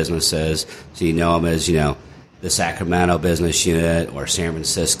medium-sized businesses. So you know them as, the Sacramento business unit or San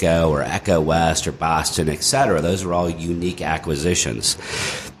Francisco or Echo West or Boston, et cetera. Those are all unique acquisitions.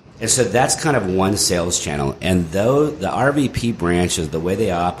 And so that's kind of one sales channel. And though the RVP branches, the way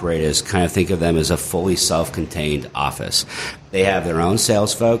they operate is kind of think of them as a fully self-contained office. They have their own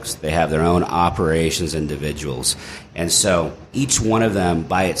sales folks. They have their own operations individuals. And so each one of them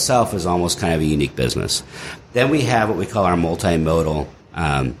by itself is almost kind of a unique business. Then we have what we call our multimodal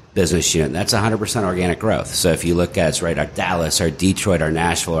business unit. That's 100% organic growth. So if you look at it's right, our Dallas, our Detroit, our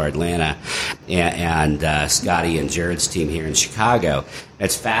Nashville, our Atlanta, and Scotty and Jared's team here in Chicago,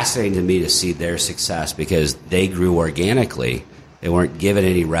 it's fascinating to me to see their success because they grew organically. They weren't given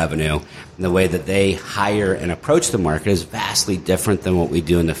any revenue. And the way that they hire and approach the market is vastly different than what we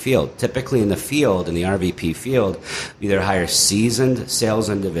do in the field. Typically in the field, in the RVP field, we either hire seasoned sales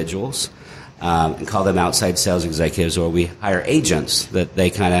individuals and call them outside sales executives, or we hire agents that they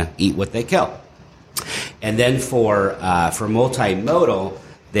kind of eat what they kill. And then for multimodal,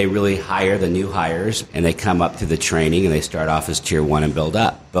 they really hire the new hires, and they come up through the training, and they start off as tier 1 and build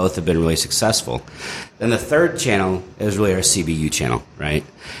up. Both have been really successful. Then the third channel is really our CBU channel, right?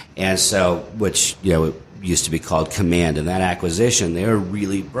 And so, which, used to be called Command. In that acquisition, they were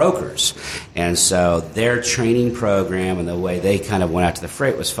really brokers. And so their training program and the way they kind of went out to the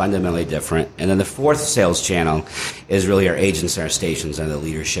freight was fundamentally different. And then the fourth sales channel is really our agents and our stations under the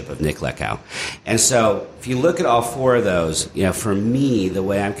leadership of Nick Leckow. And so if you look at all 4 of those, for me, the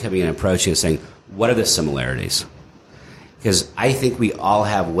way I'm coming and approaching is saying, what are the similarities? Because I think we all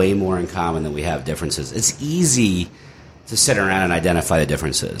have way more in common than we have differences. It's easy to sit around and identify the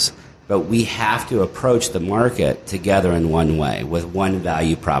differences. But we have to approach the market together in one way, with one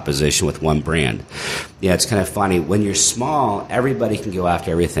value proposition, with one brand. It's kind of funny. When you're small, everybody can go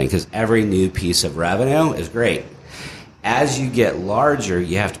after everything because every new piece of revenue is great. As you get larger,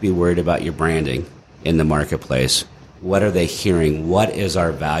 you have to be worried about your branding in the marketplace. What are they hearing? What is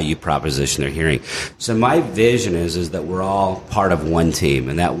our value proposition they're hearing? So my vision is that we're all part of one team,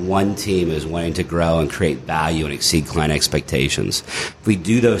 and that one team is wanting to grow and create value and exceed client expectations. If we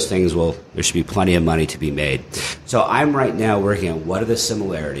do those things, there should be plenty of money to be made. So I'm right now working on what are the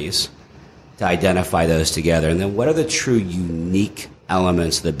similarities to identify those together, and then what are the true unique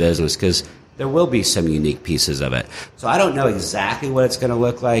elements of the business, because there will be some unique pieces of it. So I don't know exactly what it's going to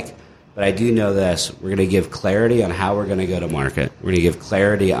look like, but I do know this. We're going to give clarity on how we're going to go to market. We're going to give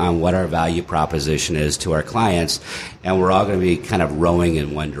clarity on what our value proposition is to our clients, and we're all going to be kind of rowing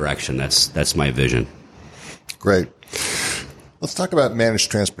in one direction. That's my vision. Great. Let's talk about managed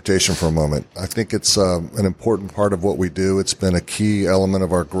transportation for a moment. I think it's an important part of what we do. It's been a key element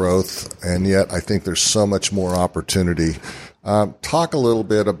of our growth, and yet I think there's so much more opportunity. Talk a little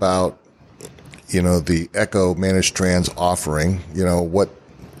bit about, the Echo Managed Trans offering.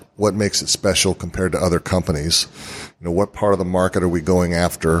 What makes it special compared to other companies? What part of the market are we going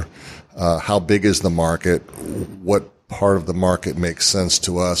after? How big is the market? What part of the market makes sense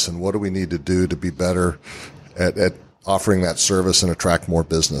to us? And what do we need to do to be better at offering that service and attract more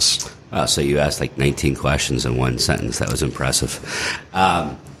business? Wow, so you asked like 19 questions in one sentence. That was impressive.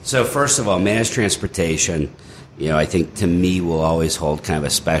 So first of all, managed transportation, I think to me will always hold kind of a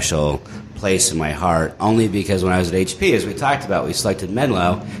special place in my heart, only because when I was at HP, as we talked about, we selected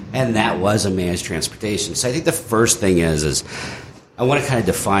Menlo, and that was a managed transportation. So I think the first thing is I want to kind of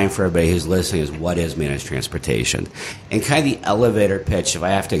define for everybody who's listening is what is managed transportation. And kind of the elevator pitch, if I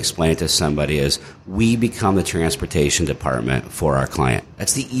have to explain it to somebody, is we become the transportation department for our client.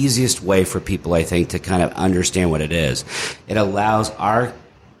 That's the easiest way for people, I think, to kind of understand what it is. It allows our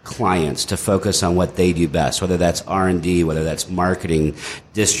clients to focus on what they do best, whether that's R&D, whether that's marketing,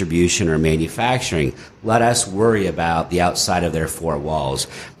 distribution, or manufacturing. Let us worry about the outside of their four walls,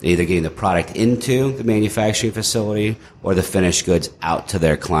 either getting the product into the manufacturing facility or the finished goods out to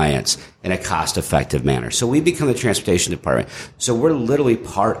their clients in a cost-effective manner. So we become the transportation department. So we're literally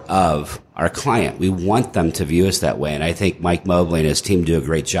part of our client. We want them to view us that way, and I think Mike Mobley and his team do a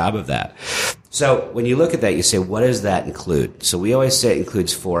great job of that. So when you look at that, you say, what does that include? So we always say it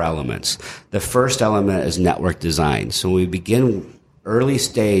includes four elements. The first element is network design. So when we begin early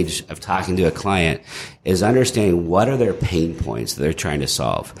stage of talking to a client is understanding what are their pain points that they're trying to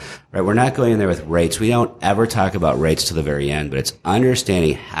solve, right? We're not going in there with rates. We don't ever talk about rates to the very end, but it's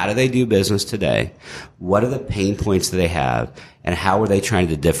understanding how do they do business today? What are the pain points that they have? And how are they trying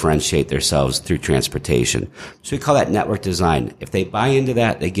to differentiate themselves through transportation? So we call that network design. If they buy into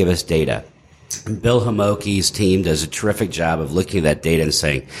that, they give us data. And Bill Homoki's team does a terrific job of looking at that data and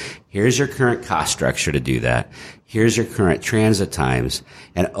saying, here's your current cost structure to do that. Here's your current transit times.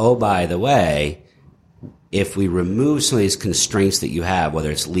 And oh, by the way, if we remove some of these constraints that you have,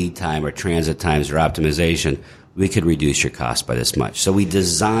 whether it's lead time or transit times or optimization, we could reduce your cost by this much. So we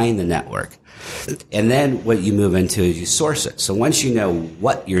design the network. And then what you move into is you source it. So once you know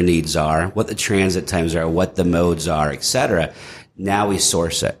what your needs are, what the transit times are, what the modes are, et cetera, now we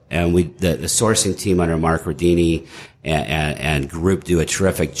source it. And the sourcing team under Mark Rodini and group do a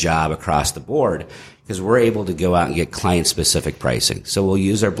terrific job across the board because we're able to go out and get client-specific pricing. So we'll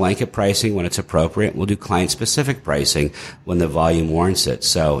use our blanket pricing when it's appropriate. We'll do client-specific pricing when the volume warrants it.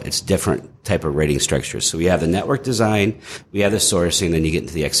 So it's different type of rating structures. So we have the network design, we have the sourcing, then you get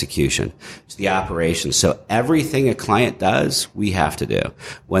into the execution. It's the operations. So everything a client does, we have to do.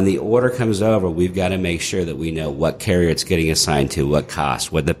 When the order comes over, we've got to make sure that we know what carrier it's getting assigned to, what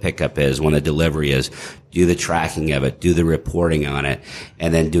cost, what the pickup is, when the delivery is, do the tracking of it, do the reporting on it,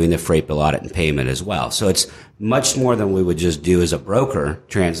 and then doing the freight bill audit and payment as well. So it's much more than we would just do as a broker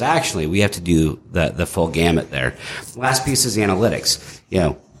transactionally. We have to do the full gamut there. Last piece is analytics.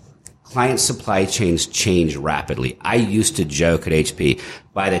 Client supply chains change rapidly. I used to joke at HP,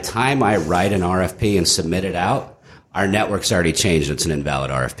 by the time I write an RFP and submit it out, our network's already changed. It's an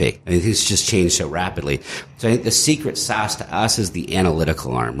invalid RFP. I mean, things just change so rapidly. So I think the secret sauce to us is the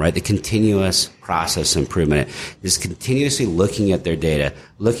analytical arm, right? The continuous process improvement is continuously looking at their data,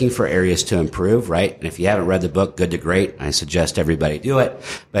 looking for areas to improve, right? And if you haven't read the book, Good to Great, I suggest everybody do it.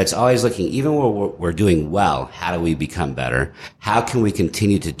 But it's always looking, even when we're doing well, how do we become better? How can we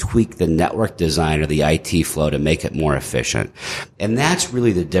continue to tweak the network design or the IT flow to make it more efficient? And that's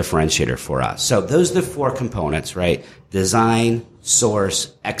really the differentiator for us. So those are the four components, right? Design,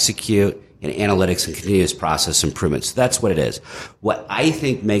 source, execute, and analytics and continuous process improvement. So that's what it is. What I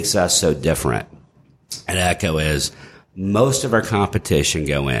think makes us so different at Echo is most of our competition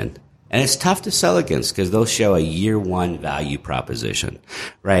go in, and it's tough to sell against because they'll show a year one value proposition,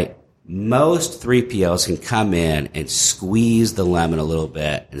 right? Most 3PLs can come in and squeeze the lemon a little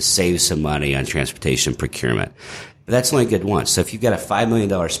bit and save some money on transportation procurement. But that's only good once. So if you've got a $5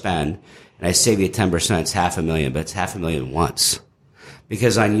 million spend and I save you 10%, it's $500,000, but it's $500,000 once.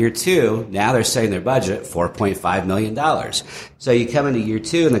 Because on year two, now they're setting their budget $4.5 million. So you come into year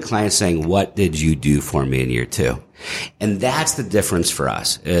two and the client's saying, what did you do for me in year two? And that's the difference for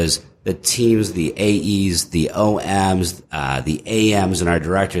us is the teams, the AEs, the OMs, the AMs and our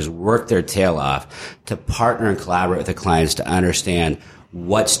directors work their tail off to partner and collaborate with the clients to understand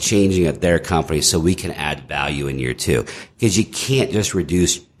what's changing at their company so we can add value in year two. Because you can't just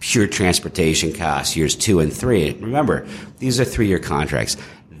reduce pure transportation costs years 2 and 3. Remember, these are 3-year contracts.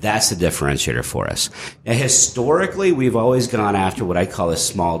 That's the differentiator for us. Now, historically, we've always gone after what I call a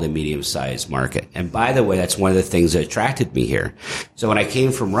small to medium-sized market. And by the way, that's one of the things that attracted me here. So when I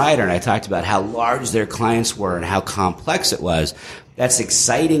came from Ryder and I talked about how large their clients were and how complex it was, that's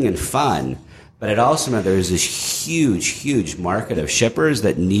exciting and fun. But it also meant there was this huge, huge market of shippers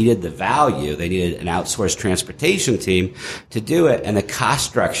that needed the value. They needed an outsourced transportation team to do it. And the cost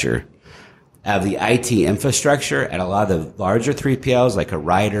structure of the IT infrastructure at a lot of the larger 3PLs like a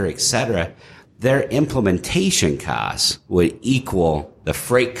Ryder, et cetera, their implementation costs would equal the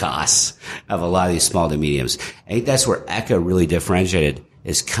freight costs of a lot of these small to mediums. I think that's where Echo really differentiated.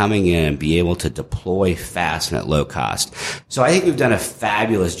 is coming in and be able to deploy fast and at low cost. So I think we've done a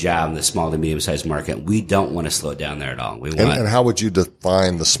fabulous job in the small to medium-sized market. We don't want to slow down there at all. And how would you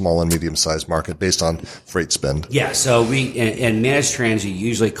define the small and medium-sized market based on freight spend? Yeah, so in managed trans, you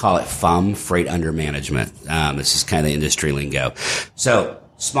usually call it FUM, freight under management. This is kind of the industry lingo. So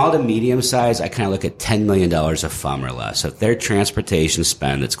small to medium size, I kind of look at $10 million of FUM or less. So if their transportation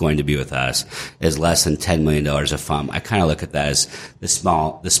spend that's going to be with us is less than $10 million of FUM, I kind of look at that as the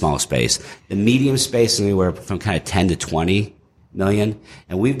small space. The medium space is anywhere from kind of 10 to 20 million.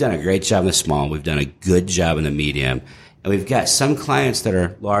 And we've done a great job in the small. We've done a good job in the medium. And we've got some clients that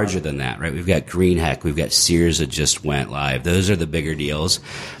are larger than that, right? We've got Greenheck. We've got Sears that just went live. Those are the bigger deals.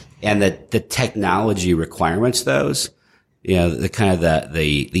 And the technology requirements, those, the kind of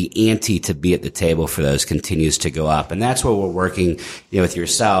the ante to be at the table for those continues to go up. And that's where we're working, with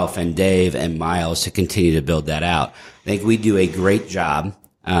yourself and Dave and Miles to continue to build that out. I think we do a great job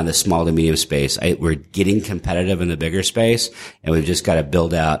on the small to medium space. We're getting competitive in the bigger space, and we've just got to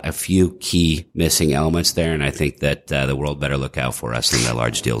build out a few key missing elements there. And I think that the world better look out for us in the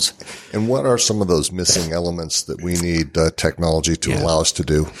large deals. And what are some of those missing elements that we need technology to allow us to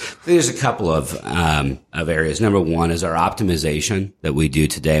do? I think there's a couple of areas. Number one is our optimization that we do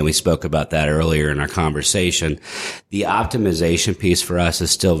today, and we spoke about that earlier in our conversation. The optimization piece for us is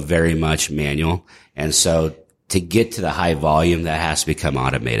still very much manual, and so to get to the high volume, that has to become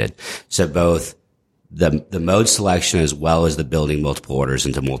automated. So both the mode selection as well as the building multiple orders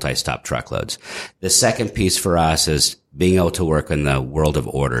into multi-stop truckloads. The second piece for us is being able to work in the world of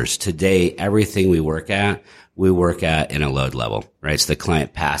orders. Today, everything we work at in a load level, right? So the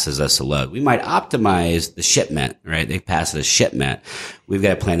client passes us a load. We might optimize the shipment, right? They pass the shipment. We've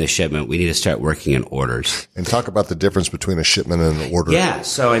got to plan the shipment. We need to start working in orders. And talk about the difference between a shipment and an order. Yeah.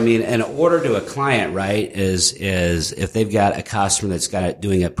 So, an order to a client, right, is if they've got a customer that's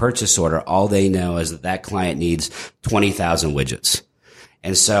doing a purchase order, all they know is that client needs 20,000 widgets.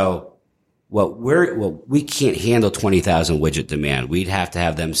 And so we can't handle 20,000 widget demand. We'd have to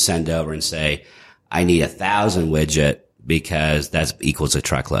have them send over and say, I need 1,000 widget because that equals a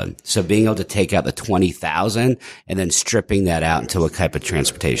truckload. So being able to take out the 20,000 and then stripping that out into a type of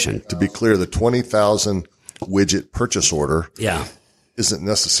transportation. To be clear, the 20,000 widget purchase order isn't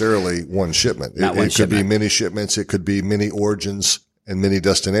necessarily one shipment. It could be many shipments. It could be many origins and many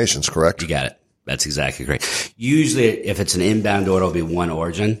destinations, correct? You got it. That's exactly correct. Usually if it's an inbound order, it'll be one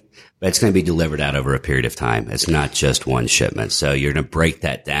origin, but it's going to be delivered out over a period of time. It's not just one shipment. So you're going to break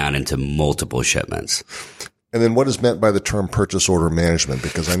that down into multiple shipments. And then what is meant by the term purchase order management?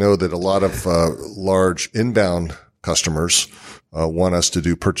 Because I know that a lot of large inbound customers want us to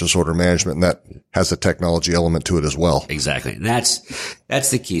do purchase order management, and that has a technology element to it as well. Exactly. And that's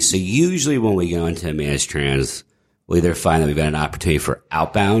the key. So usually when we go into managed trans, we'll either find that we've got an opportunity for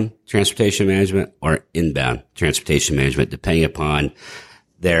outbound transportation management or inbound transportation management, depending upon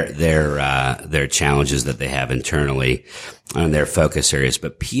their challenges that they have internally on their focus areas.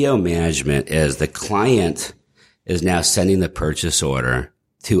 But PO management is the client is now sending the purchase order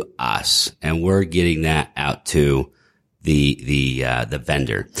to us, and we're getting that out to the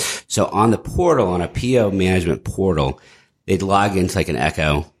vendor. So on the portal, on a PO management portal, they'd log into like an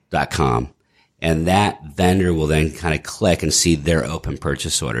echo.com. And that vendor will then kind of click and see their open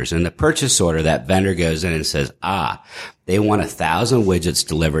purchase orders. And the purchase order, that vendor goes in and says, they want 1,000 widgets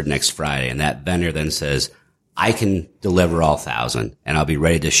delivered next Friday. And that vendor then says, I can deliver all 1,000 and I'll be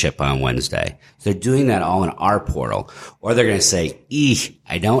ready to ship on Wednesday. So they're doing that all in our portal. Or they're going to say,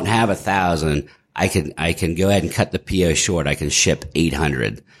 I don't have 1,000. I can go ahead and cut the PO short. I can ship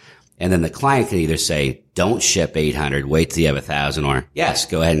 800. And then the client can either say, don't ship 800, wait till you have 1,000, or yes,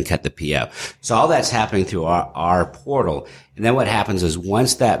 go ahead and cut the PO. So all that's happening through our portal. And then what happens is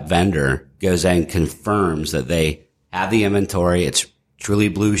once that vendor goes and confirms that they have the inventory, it's truly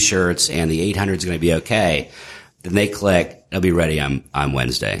blue shirts, and the 800 is going to be okay, then they click, it'll be ready on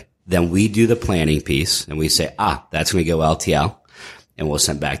Wednesday. Then we do the planning piece and we say, that's going to go LTL, and we'll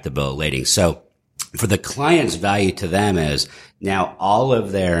send back the bill of lading. So for the client's value to them is now all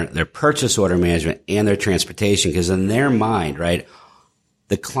of their purchase order management and their transportation, because in their mind, right,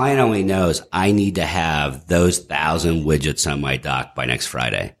 the client only knows I need to have those 1,000 widgets on my dock by next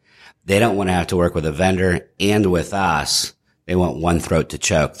Friday. They don't want to have to work with a vendor and with us. They want one throat to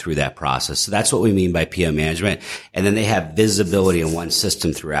choke through that process. So that's what we mean by PO management. And then they have visibility in one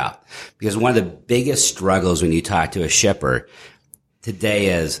system throughout. Because one of the biggest struggles when you talk to a shipper today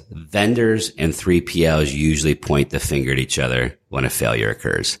is vendors and 3PLs usually point the finger at each other when a failure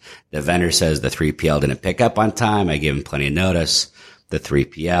occurs. The vendor says the 3PL didn't pick up on time. I gave him plenty of notice. The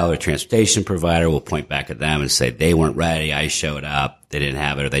 3PL or transportation provider will point back at them and say, they weren't ready. I showed up. They didn't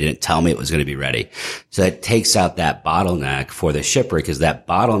have it, or they didn't tell me it was going to be ready. So it takes out that bottleneck for the shipper, because that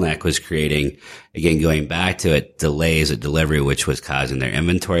bottleneck was creating, again, going back to it, delays at delivery, which was causing their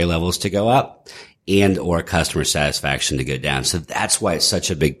inventory levels to go up and or customer satisfaction to go down. So that's why it's such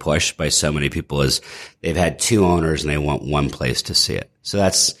a big push by so many people, is they've had two owners and they want one place to see it. So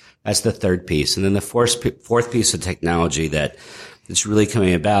that's the third piece. And then the fourth piece of technology that's really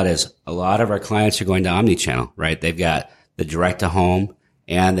coming about is a lot of our clients are going to omnichannel, right? They've got the direct to home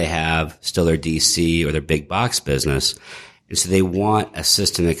and they have still their DC or their big box business. And so they want a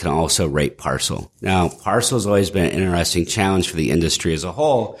system that can also rate parcel. Now, parcel has always been an interesting challenge for the industry as a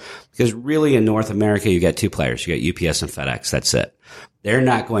whole, because really in North America, you got two players. You got UPS and FedEx. That's it. They're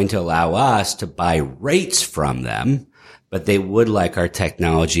not going to allow us to buy rates from them, but they would like our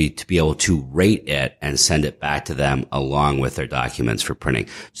technology to be able to rate it and send it back to them along with their documents for printing.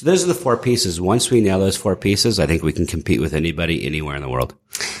 So those are the four pieces. Once we nail those four pieces, I think we can compete with anybody anywhere in the world.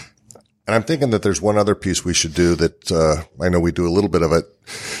 And I'm thinking that there's one other piece we should do that I know we do a little bit of it.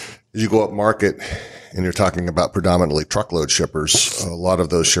 As you go up market and you're talking about predominantly truckload shippers, a lot of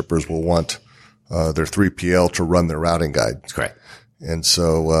those shippers will want their 3PL to run their routing guide. That's correct. And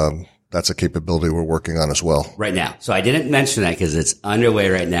so that's a capability we're working on as well. Right now. So I didn't mention that because it's underway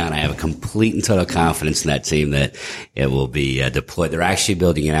right now, and I have a complete and total confidence in that team that it will be deployed. They're actually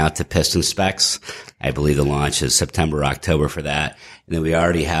building it out to piston specs. I believe the launch is September, October for that. And then we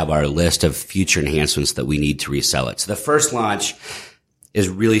already have our list of future enhancements that we need to resell it. So the first launch is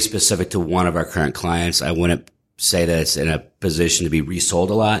really specific to one of our current clients. I wouldn't say that it's in a position to be resold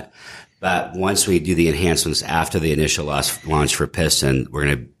a lot, but once we do the enhancements after the initial launch for piston, we're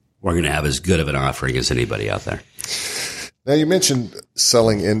going to have as good of an offering as anybody out there. Now, you mentioned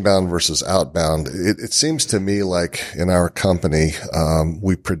selling inbound versus outbound. It seems to me like in our company,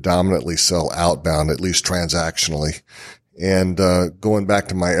 we predominantly sell outbound, at least transactionally. And going back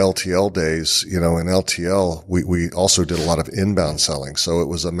to my LTL days, in LTL, we also did a lot of inbound selling. So it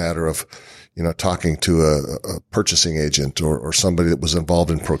was a matter of, talking to a purchasing agent or somebody that was involved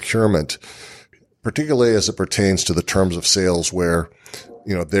in procurement, particularly as it pertains to the terms of sales where,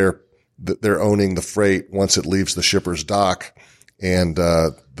 they're owning the freight once it leaves the shipper's dock, and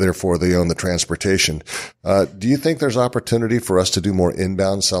therefore they own the transportation. Do you think there's opportunity for us to do more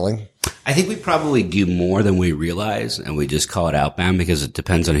inbound selling? I think we probably do more than we realize, and we just call it outbound because it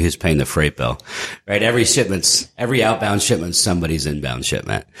depends on who's paying the freight bill, right? Every outbound shipment's somebody's inbound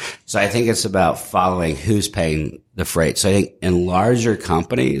shipment. So I think it's about following who's paying the freight. So I think in larger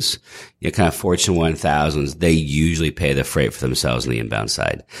companies, kind of Fortune 1000s, they usually pay the freight for themselves on the inbound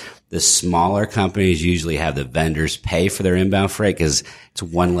side. The smaller companies usually have the vendors pay for their inbound freight because it's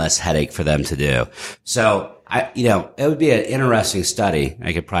one less headache for them to do. So it would be an interesting study.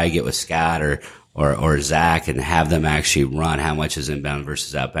 I could probably get with Scott or Zach and have them actually run how much is inbound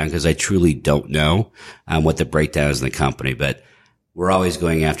versus outbound, because I truly don't know what the breakdown is in the company, but we're always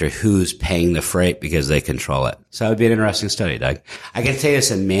going after who's paying the freight because they control it. So that would be an interesting study, Doug. I can tell you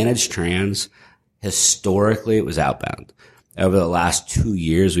this, in managed trans, historically it was outbound. Over the last 2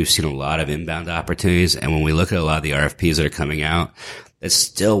 years, we've seen a lot of inbound opportunities. And when we look at a lot of the RFPs that are coming out, it's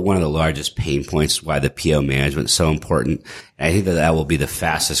still one of the largest pain points why the PO management is so important. And I think that will be the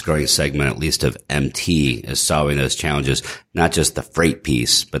fastest growing segment, at least of MT, is solving those challenges, not just the freight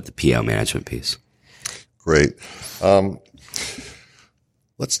piece, but the PO management piece. Great.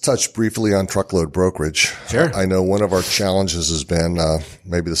 Let's touch briefly on truckload brokerage. Sure. I know one of our challenges has been,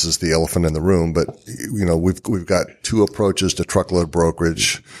 maybe this is the elephant in the room, but we've got two approaches to truckload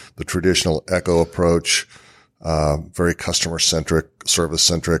brokerage: the traditional Echo approach, very customer centric, service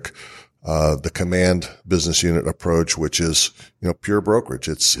centric, the Command business unit approach, which is, pure brokerage.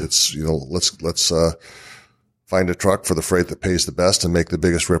 It's, let's find a truck for the freight that pays the best and make the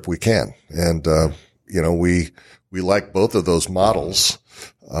biggest rip we can. And, we like both of those models.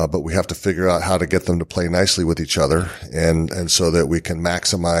 But we have to figure out how to get them to play nicely with each other and so that we can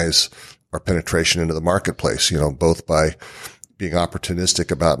maximize our penetration into the marketplace, both by being opportunistic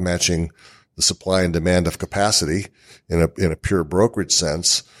about matching the supply and demand of capacity in a pure brokerage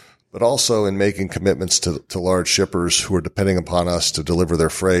sense, but also in making commitments to large shippers who are depending upon us to deliver their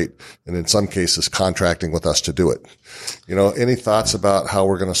freight, and in some cases contracting with us to do it. Any thoughts about how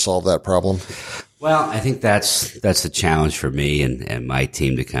we're going to solve that problem? Well, I think that's the challenge for me and my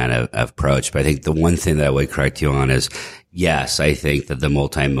team to kind of approach. But I think the one thing that I would correct you on is, yes, I think that the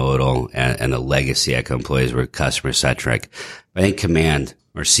multimodal and the legacy Echo employees were customer centric. I think Command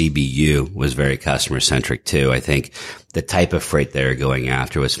or CBU was very customer centric too. I think the type of freight they were going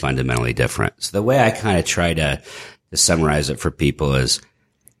after was fundamentally different. So the way I kind of try to to summarize it for people is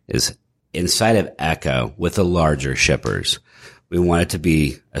inside of Echo with the larger shippers, we wanted to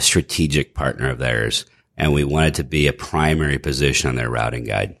be a strategic partner of theirs, and we wanted to be a primary position on their routing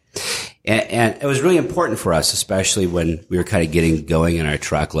guide. And it was really important for us, especially when we were kind of getting going in our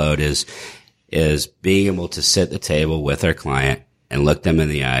truckload, is being able to sit at the table with our client and look them in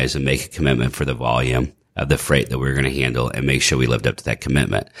the eyes and make a commitment for the volume of the freight that we were going to handle and make sure we lived up to that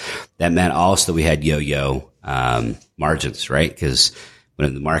commitment. That meant also that we had yo-yo margins, right? Because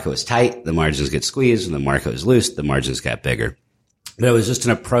when the market was tight, the margins get squeezed. When the market was loose, the margins got bigger. But it was just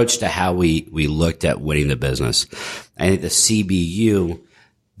an approach to how we looked at winning the business. I think the CBU,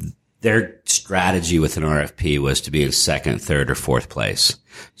 their strategy with an RFP was to be in second, third, or fourth place.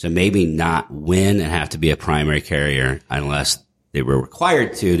 So maybe not win and have to be a primary carrier unless they were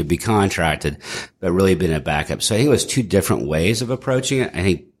required to be contracted, but really been a backup. So I think it was two different ways of approaching it. I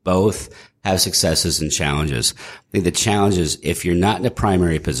think both have successes and challenges. I think the challenge is if you're not in a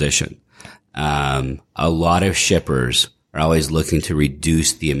primary position, a lot of shippers are always looking to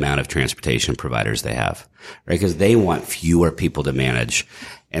reduce the amount of transportation providers they have, right? Because they want fewer people to manage.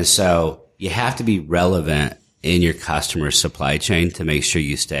 And so you have to be relevant in your customer's supply chain to make sure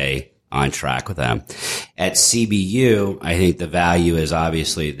you stay on track with them. At CBU, I think the value is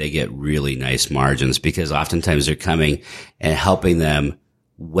obviously they get really nice margins because oftentimes they're coming and helping them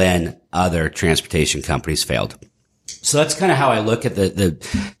when other transportation companies failed. So that's kind of how I look at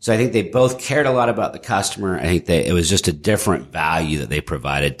so I think they both cared a lot about the customer. I think it was just a different value that they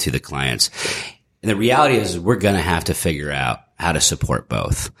provided to the clients. And the reality is we're going to have to figure out how to support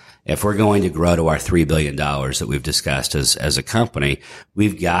both. If we're going to grow to our $3 billion that we've discussed as a company,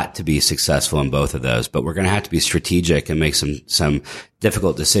 we've got to be successful in both of those, but we're going to have to be strategic and make some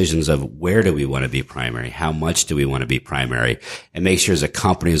difficult decisions of where do we want to be primary? How much do we want to be primary? And make sure as a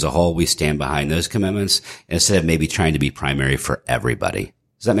company as a whole, we stand behind those commitments instead of maybe trying to be primary for everybody.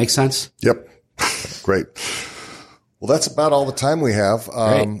 Does that make sense? Yep. Great. Well, that's about all the time we have.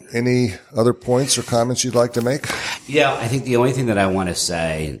 Any other points or comments you'd like to make? Yeah, I think the only thing that I want to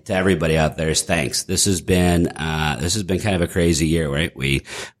say to everybody out there is thanks. This has been kind of a crazy year, right? We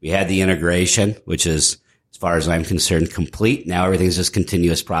had the integration, which is, as far as I'm concerned, complete. Now everything's just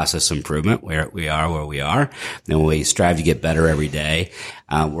continuous process improvement where we are. And we strive to get better every day.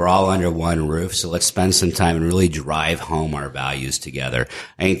 We're all under one roof. So let's spend some time and really drive home our values together.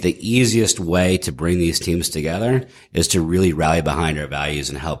 I think the easiest way to bring these teams together is to really rally behind our values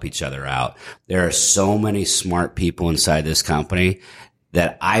and help each other out. There are so many smart people inside this company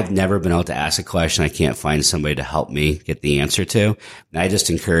that I've never been able to ask a question I can't find somebody to help me get the answer to. And I just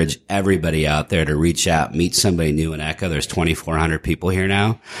encourage everybody out there to reach out, meet somebody new in Echo. There's 2,400 people here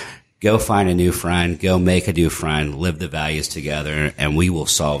now. Go find a new friend, go make a new friend, live the values together, and we will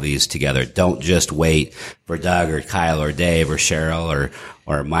solve these together. Don't just wait for Doug or Kyle or Dave or Cheryl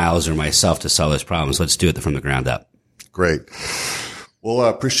or Miles or myself to solve those problems. Let's do it from the ground up. Great. Well,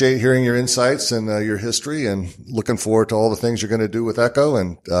 appreciate hearing your insights and your history and looking forward to all the things you're going to do with Echo.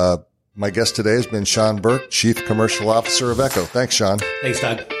 And my guest today has been Sean Burke, Chief Commercial Officer of Echo. Thanks, Sean. Thanks,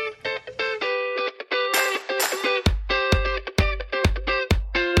 Doug.